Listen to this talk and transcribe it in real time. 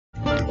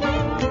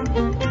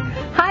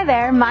Hi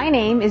there, my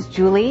name is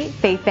Julie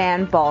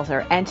Fei-Fan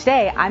Balzer, and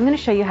today I'm going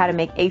to show you how to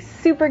make a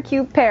super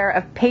cute pair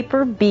of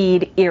paper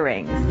bead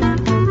earrings.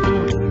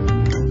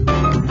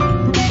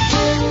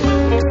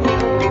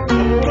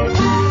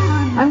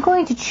 I'm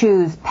going to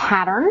choose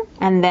pattern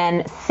and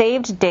then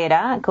saved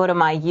data, go to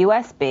my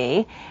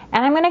USB,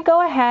 and I'm going to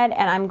go ahead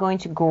and I'm going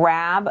to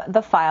grab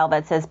the file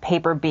that says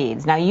paper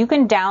beads. Now you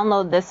can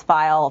download this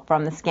file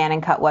from the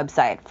ScanNCut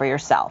website for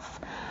yourself.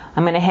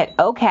 I'm going to hit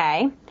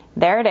OK.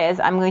 There it is.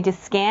 I'm going to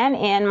scan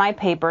in my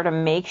paper to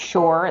make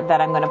sure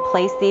that I'm going to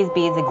place these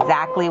beads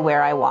exactly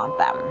where I want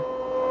them.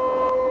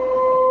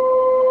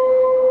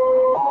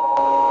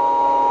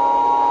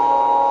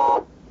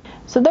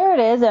 So there it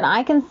is, and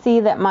I can see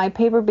that my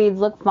paper beads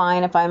look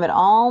fine. If I'm at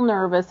all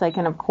nervous, I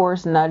can of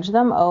course nudge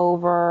them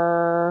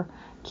over,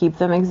 keep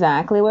them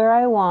exactly where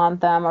I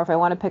want them, or if I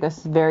want to pick a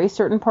very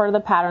certain part of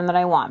the pattern that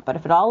I want. But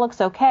if it all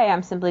looks okay,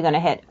 I'm simply going to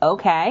hit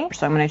OK.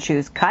 So I'm going to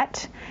choose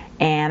Cut,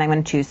 and I'm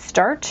going to choose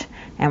Start,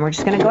 and we're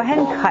just going to go ahead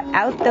and cut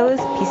out those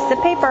pieces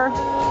of paper.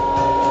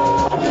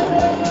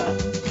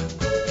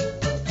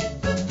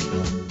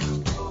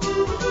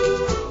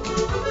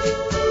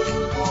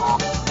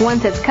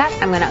 Once it's cut,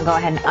 I'm going to go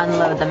ahead and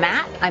unload the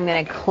mat. I'm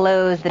going to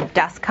close the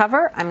dust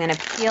cover. I'm going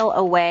to peel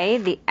away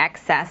the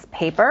excess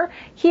paper.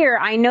 Here,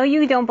 I know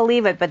you don't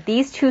believe it, but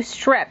these two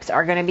strips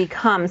are going to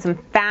become some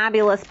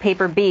fabulous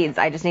paper beads.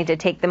 I just need to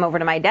take them over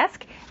to my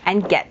desk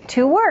and get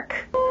to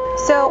work.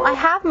 So I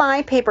have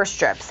my paper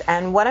strips,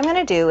 and what I'm going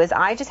to do is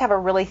I just have a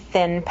really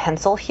thin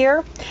pencil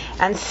here,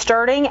 and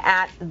starting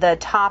at the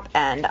top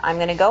end, I'm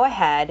going to go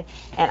ahead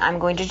and I'm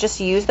going to just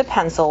use the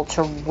pencil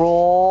to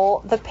roll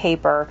the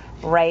paper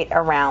right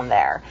around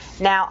there.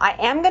 Now I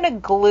am going to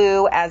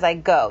glue as I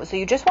go, so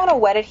you just want a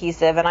wet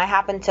adhesive, and I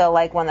happen to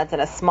like one that's in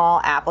a small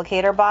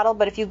applicator bottle,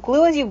 but if you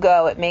glue as you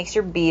go, it makes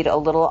your bead a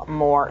little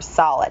more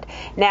solid.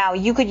 Now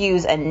you could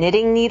use a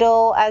knitting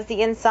needle as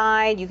the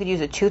inside, you could use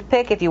a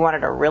toothpick if you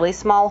wanted a really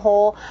small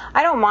hole.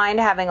 I don't mind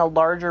having a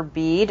larger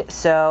bead,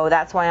 so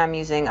that's why I'm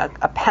using a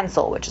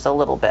pencil, which is a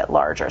little bit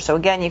larger. So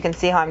again, you can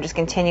see how I'm just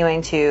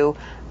continuing to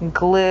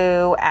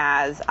glue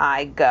as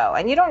I go.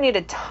 And you don't need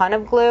a ton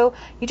of glue,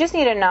 you just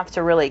need enough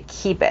to really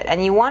keep it.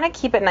 And you want to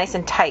keep it nice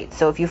and tight,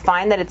 so if you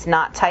find that it's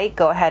not tight,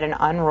 go ahead and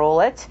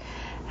unroll it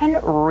and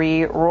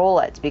re-roll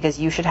it, because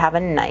you should have a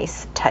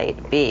nice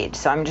tight bead.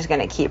 So I'm just going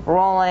to keep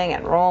rolling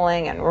and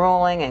rolling and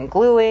rolling and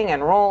gluing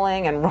and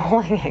rolling and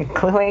rolling and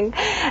gluing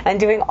and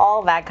doing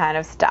all that kind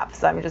of stuff.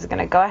 So I'm just going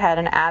to go ahead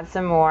and add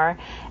some more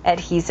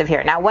adhesive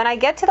here. Now when I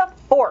get to the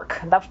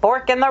fork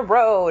in the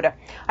road,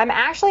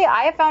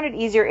 I have found it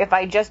easier if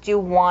I just do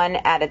one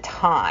at a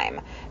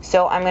time.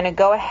 So I'm going to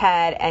go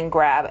ahead and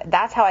grab,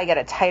 that's how I get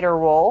a tighter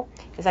roll,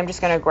 is I'm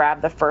just going to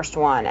grab the first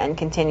one and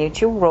continue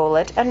to roll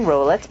it and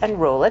roll it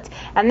and roll it.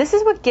 And this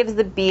is what gives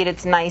the bead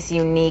its nice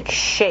unique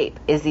shape,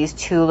 is these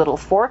two little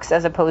forks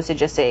as opposed to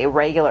just a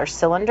regular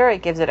cylinder.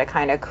 It gives it a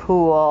kind of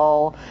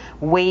cool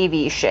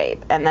wavy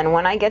shape. And then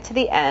when I get to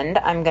the end,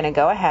 I'm going to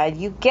go ahead,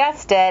 you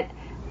guessed it,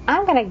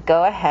 I'm going to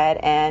go ahead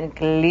and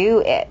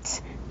glue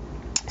it.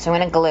 So I'm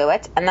going to glue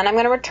it, and then I'm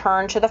going to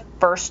return to the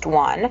first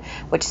one,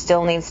 which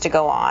still needs to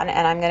go on,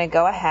 and I'm going to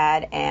go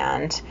ahead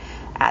and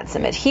add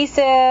some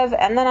adhesive,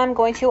 and then I'm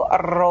going to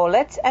roll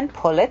it and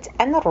pull it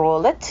and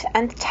roll it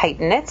and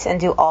tighten it and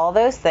do all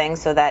those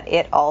things so that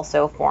it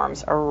also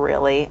forms a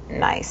really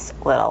nice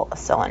little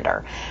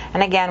cylinder.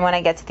 And again, when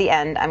I get to the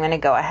end, I'm going to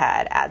go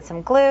ahead, add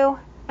some glue,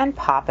 and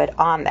pop it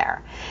on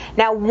there.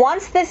 Now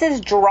once this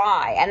is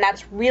dry, and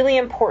that's really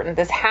important,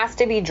 this has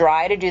to be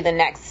dry to do the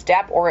next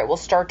step or it will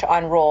start to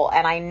unroll,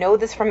 and I know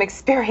this from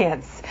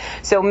experience,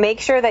 so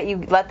make sure that you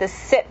let this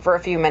sit for a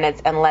few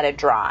minutes and let it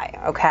dry,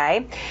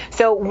 okay?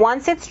 So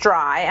once it's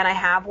dry, and I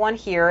have one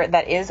here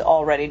that is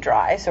already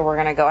dry, so we're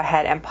going to go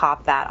ahead and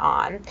pop that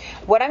on.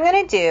 What I'm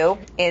going to do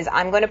is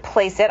I'm going to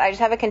place it, I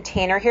just have a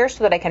container here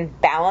so that I can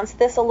balance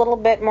this a little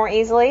bit more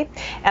easily,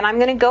 and I'm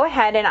going to go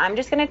ahead and I'm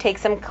just going to take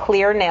some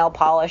clear nail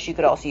polish. You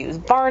could also use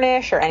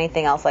varnish or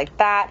anything else like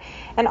that.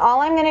 And all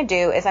I'm going to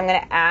do is I'm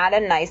going to add a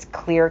nice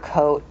clear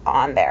coat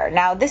on there.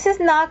 Now this is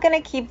not going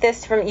to keep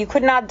this from, you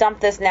could not dump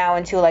this now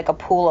into like a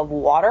pool of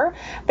water,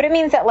 but it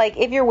means that like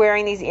if you're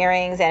wearing these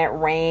earrings and it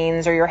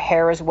rains or your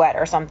hair is wet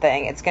or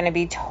something, it's going to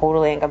be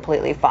totally and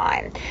completely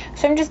fine.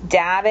 So I'm just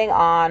dabbing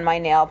on my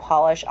nail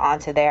polish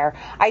onto there.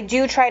 I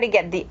do try to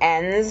get the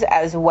ends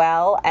as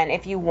well, and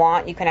if you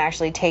want, you can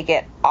actually take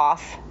it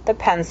off the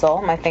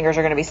pencil. My fingers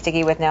are going to be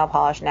sticky with nail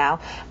polish now,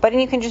 but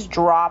you can just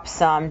drop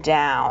some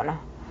down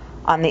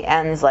on the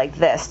ends like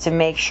this to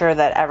make sure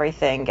that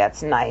everything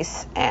gets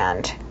nice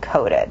and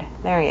coated.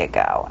 There you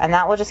go. And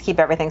that will just keep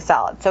everything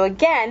solid. So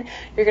again,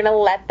 you're going to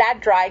let that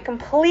dry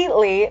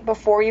completely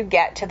before you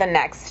get to the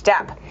next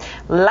step.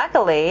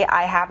 Luckily,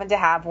 I happen to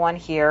have one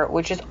here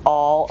which is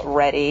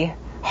already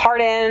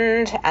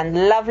hardened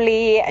and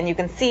lovely, and you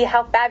can see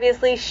how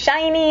fabulously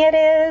shiny it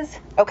is.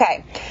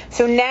 Okay,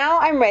 so now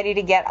I'm ready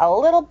to get a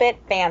little bit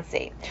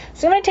fancy.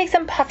 So I'm going to take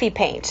some puffy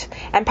paint,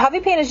 and puffy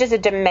paint is just a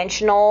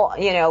dimensional,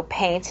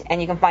 paint,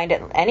 and you can find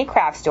it at any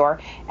craft store,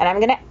 and I'm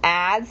going to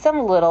add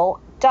some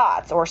little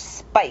dots, or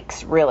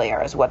spikes really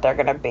is what they're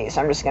going to be.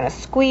 So I'm just going to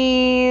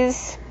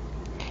squeeze,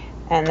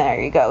 and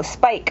there you go,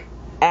 spike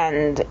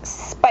and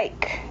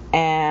spike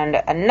and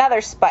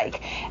another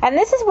spike. And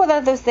this is one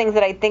of those things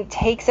that I think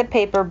takes a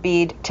paper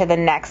bead to the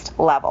next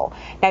level.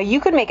 Now you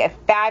could make a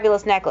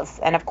fabulous necklace,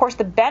 and of course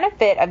the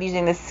benefit of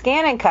using the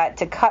ScanNCut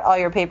to cut all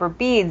your paper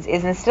beads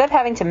is instead of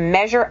having to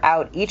measure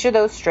out each of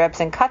those strips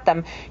and cut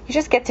them, you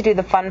just get to do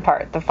the fun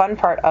part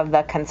of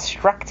the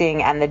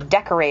constructing and the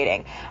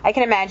decorating. I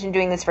can imagine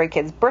doing this for a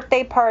kid's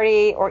birthday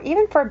party, or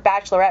even for a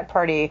bachelorette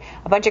party,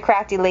 a bunch of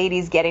crafty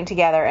ladies getting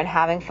together and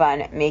having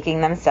fun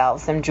making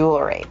themselves some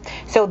jewelry.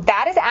 So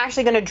that is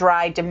actually going to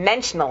dry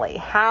dimensionally.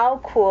 How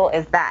cool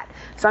is that?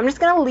 So I'm just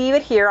going to leave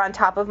it here on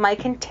top of my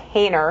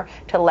container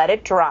to let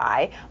it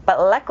dry, but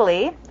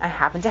luckily I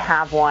happen to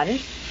have one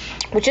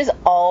which is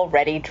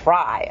already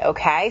dry.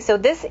 Okay, so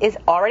this is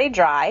already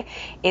dry.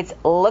 It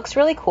looks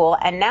really cool,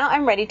 and now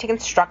I'm ready to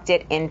construct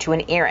it into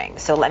an earring.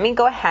 So let me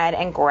go ahead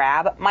and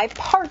grab my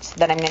parts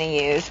that I'm going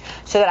to use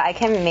so that I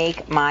can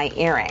make my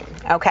earring.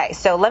 Okay,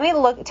 so let me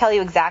tell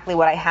you exactly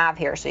what I have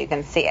here so you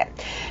can see it.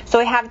 So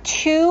I have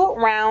 2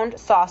 round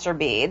saucer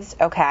beads.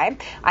 Okay,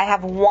 I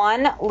have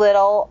 1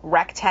 little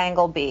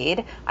rectangle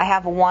bead. I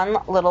have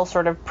 1 little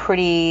sort of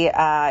pretty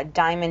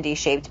diamond-y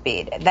shaped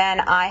bead.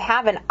 Then I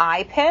have an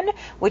eye pin,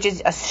 which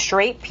is a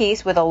straight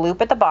piece with a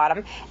loop at the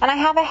bottom, and I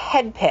have a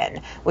head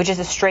pin, which is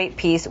a straight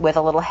piece with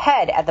a little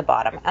head at the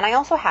bottom, and I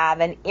also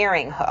have an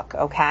earring hook.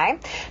 Okay,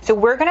 so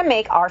we're going to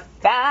make our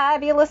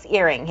fabulous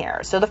earring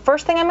here. So the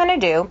first thing I'm going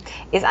to do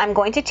is I'm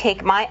going to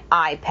take my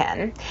eye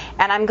pin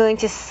and I'm going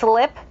to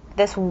slip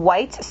this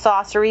white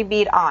saucery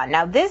bead on.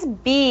 Now this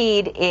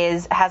bead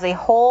has a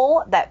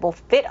hole that will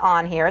fit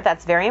on here.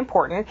 That's very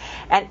important,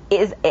 and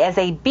as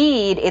a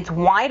bead it's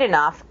wide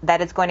enough that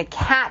it's going to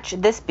catch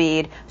this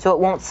bead so it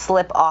won't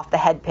slip off the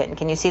head pin.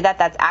 Can you see that?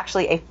 That's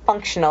actually a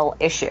functional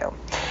issue.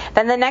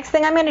 Then the next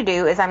thing I'm going to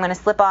do is I'm going to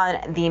slip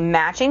on the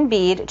matching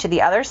bead to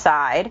the other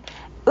side.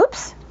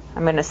 Oops.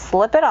 I'm going to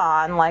slip it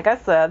on, like I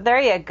said. There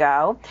you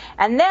go.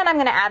 And then I'm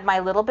going to add my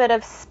little bit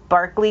of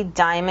sparkly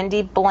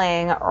diamondy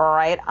bling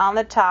right on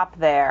the top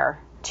there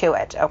to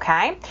it,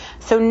 okay?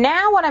 So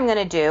now what I'm going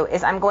to do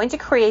is I'm going to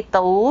create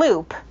the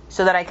loop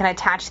so that I can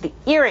attach the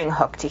earring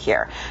hook to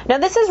here. Now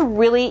this is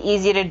really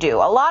easy to do.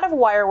 A lot of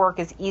wire work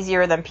is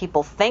easier than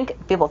people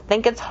think. People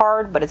think it's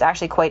hard, but it's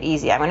actually quite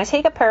easy. I'm going to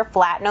take a pair of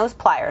flat nose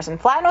pliers, and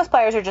flat nose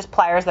pliers are just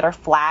pliers that are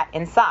flat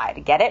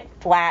inside. Get it?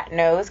 Flat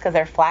nose, because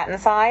they're flat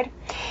inside.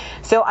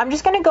 So I'm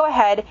just going to go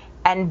ahead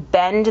and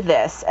bend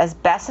this as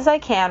best as I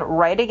can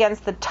right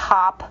against the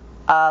top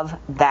of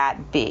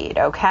that bead,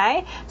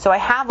 okay? So I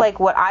have like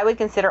what I would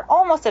consider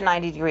almost a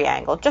 90-degree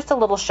angle, just a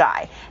little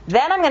shy.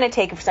 Then I'm going to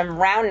take some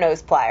round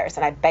nose pliers,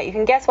 and I bet you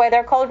can guess why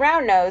they're called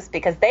round nose,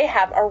 because they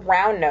have a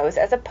round nose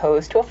as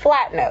opposed to a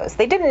flat nose.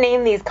 They didn't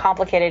name these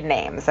complicated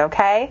names,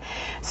 okay?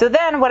 So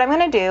then what I'm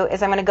going to do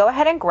is I'm going to go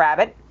ahead and grab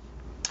it,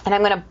 and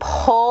I'm going to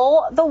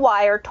pull the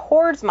wire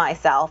towards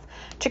myself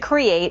to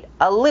create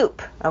a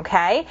loop,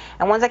 okay?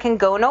 And once I can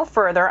go no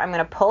further, I'm going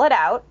to pull it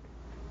out,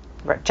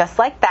 just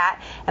like that,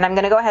 and I'm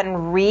going to go ahead and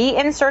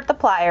reinsert the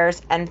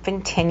pliers and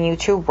continue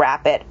to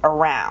wrap it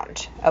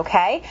around,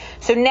 okay?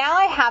 So now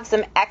I have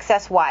some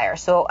excess wire,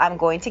 so I'm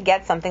going to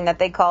get something that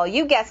they call,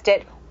 you guessed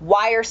it,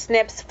 wire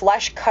snips,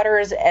 flush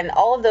cutters, and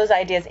all of those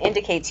ideas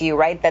indicate to you,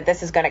 right, that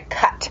this is going to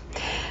cut.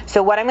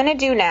 So what I'm going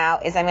to do now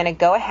is I'm going to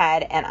go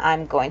ahead and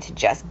I'm going to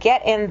just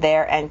get in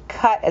there and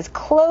cut as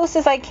close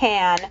as I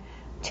can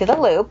to the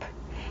loop,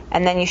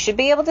 and then you should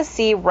be able to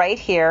see right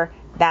here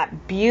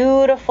that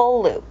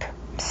beautiful loop.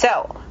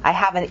 So I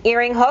have an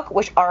earring hook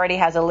which already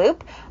has a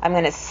loop. I'm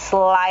going to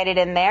slide it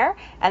in there,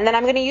 and then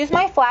I'm going to use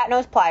my flat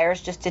nose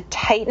pliers just to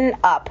tighten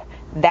up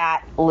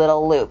that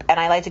little loop. And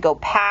I like to go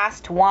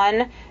past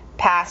one,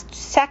 past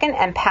second,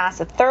 and past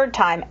a third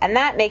time, and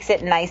that makes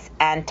it nice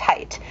and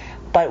tight.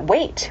 But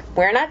wait,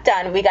 we're not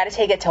done. We got to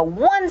take it to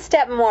one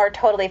step more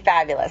totally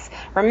fabulous.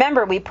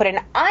 Remember, we put an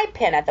eye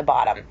pin at the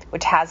bottom,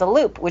 which has a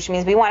loop, which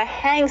means we want to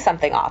hang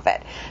something off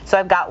it. So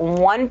I've got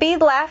one bead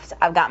left.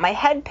 I've got my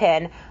head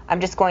pin. I'm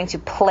just going to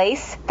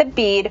place the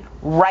bead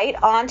right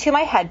onto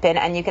my head pin,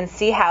 and you can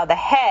see how the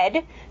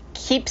head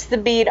keeps the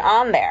bead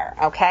on there,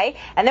 okay?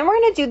 And then we're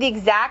going to do the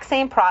exact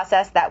same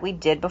process that we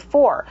did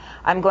before.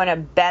 I'm going to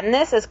bend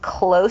this as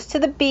close to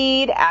the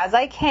bead as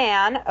I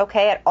can,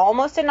 okay, at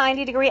almost a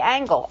 90-degree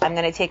angle. I'm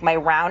going to take my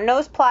round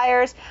nose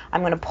pliers,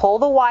 I'm going to pull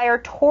the wire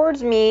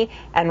towards me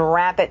and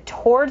wrap it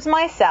towards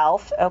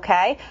myself,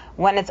 okay?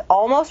 When it's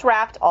almost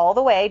wrapped all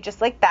the way,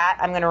 just like that,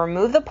 I'm going to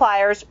remove the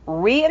pliers,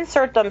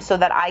 reinsert them so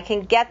that I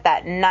can get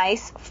that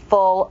nice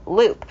full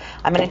loop.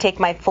 I'm going to take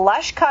my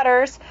flush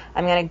cutters,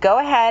 I'm going to go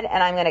ahead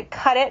and I'm going to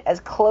cut it as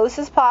close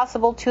as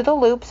possible to the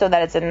loop so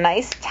that it's a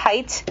nice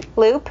tight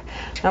loop,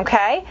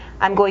 okay?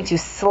 I'm going to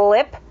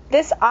slip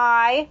this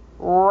eye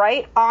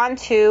right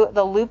onto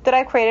the loop that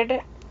I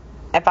created.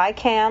 If I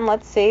can,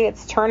 let's see,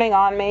 it's turning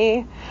on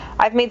me.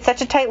 I've made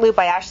such a tight loop,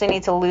 I actually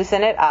need to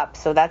loosen it up,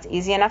 so that's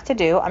easy enough to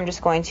do. I'm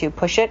just going to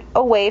push it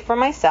away from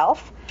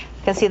myself.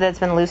 You can see that it's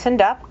been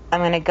loosened up. I'm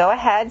going to go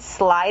ahead,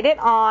 slide it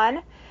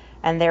on,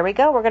 And there we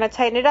go. We're going to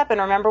tighten it up.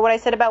 And remember what I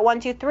said about 1,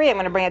 2, 3. I'm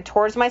going to bring it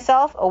towards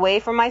myself, away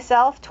from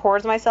myself,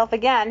 towards myself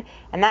again,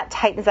 and that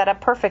tightens that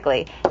up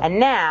perfectly. And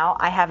now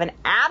I have an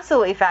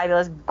absolutely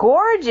fabulous,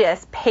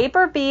 gorgeous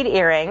paper bead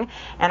earring,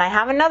 and I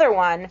have another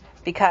one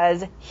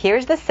because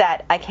here's the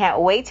set. I can't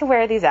wait to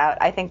wear these out.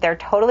 I think they're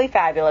totally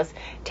fabulous.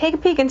 Take a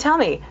peek and tell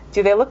me,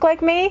 do they look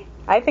like me?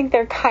 I think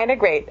they're kind of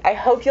great. I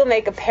hope you'll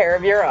make a pair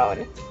of your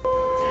own.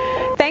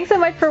 Thanks so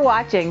much for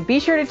watching. Be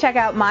sure to check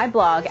out my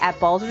blog at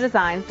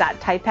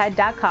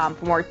balzerdesigns.typepad.com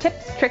for more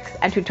tips, tricks,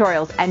 and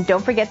tutorials. And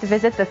don't forget to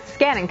visit the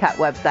ScanNCut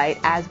website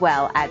as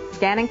well at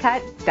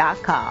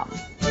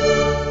scanncut.com.